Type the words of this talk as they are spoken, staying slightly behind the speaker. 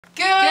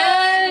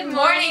Good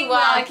morning,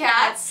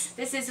 Wildcats!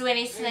 This is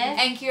Winnie Smith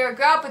and Kira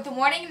Grubb with the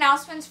morning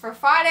announcements for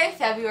Friday,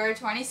 February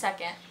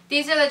 22nd.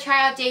 These are the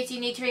tryout dates you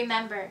need to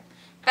remember.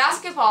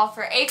 Basketball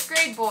for 8th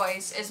grade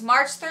boys is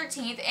March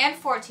 13th and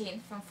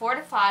 14th from 4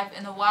 to 5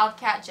 in the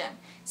Wildcat Gym.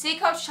 See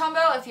Coach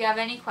Chumbo if you have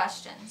any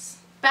questions.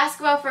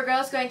 Basketball for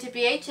girls going to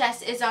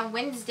BHS is on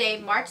Wednesday,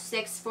 March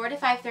 6th, 4 to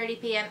 5:30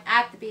 p.m.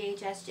 at the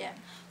BHS Gym.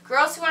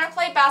 Girls who want to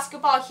play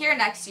basketball here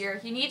next year,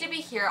 you need to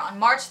be here on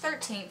March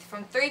 13th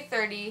from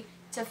 3:30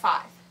 to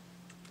 5.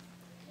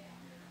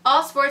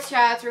 All sports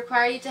tryouts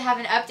require you to have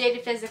an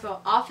updated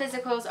physical. All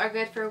physicals are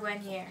good for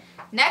 1 year.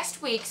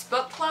 Next week's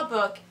book club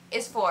book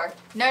is for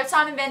Notes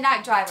on a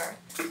Midnight Driver.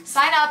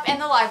 Sign up in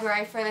the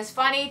library for this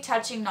funny,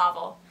 touching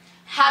novel.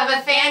 Have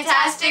a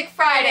fantastic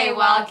Friday,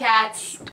 Wildcats!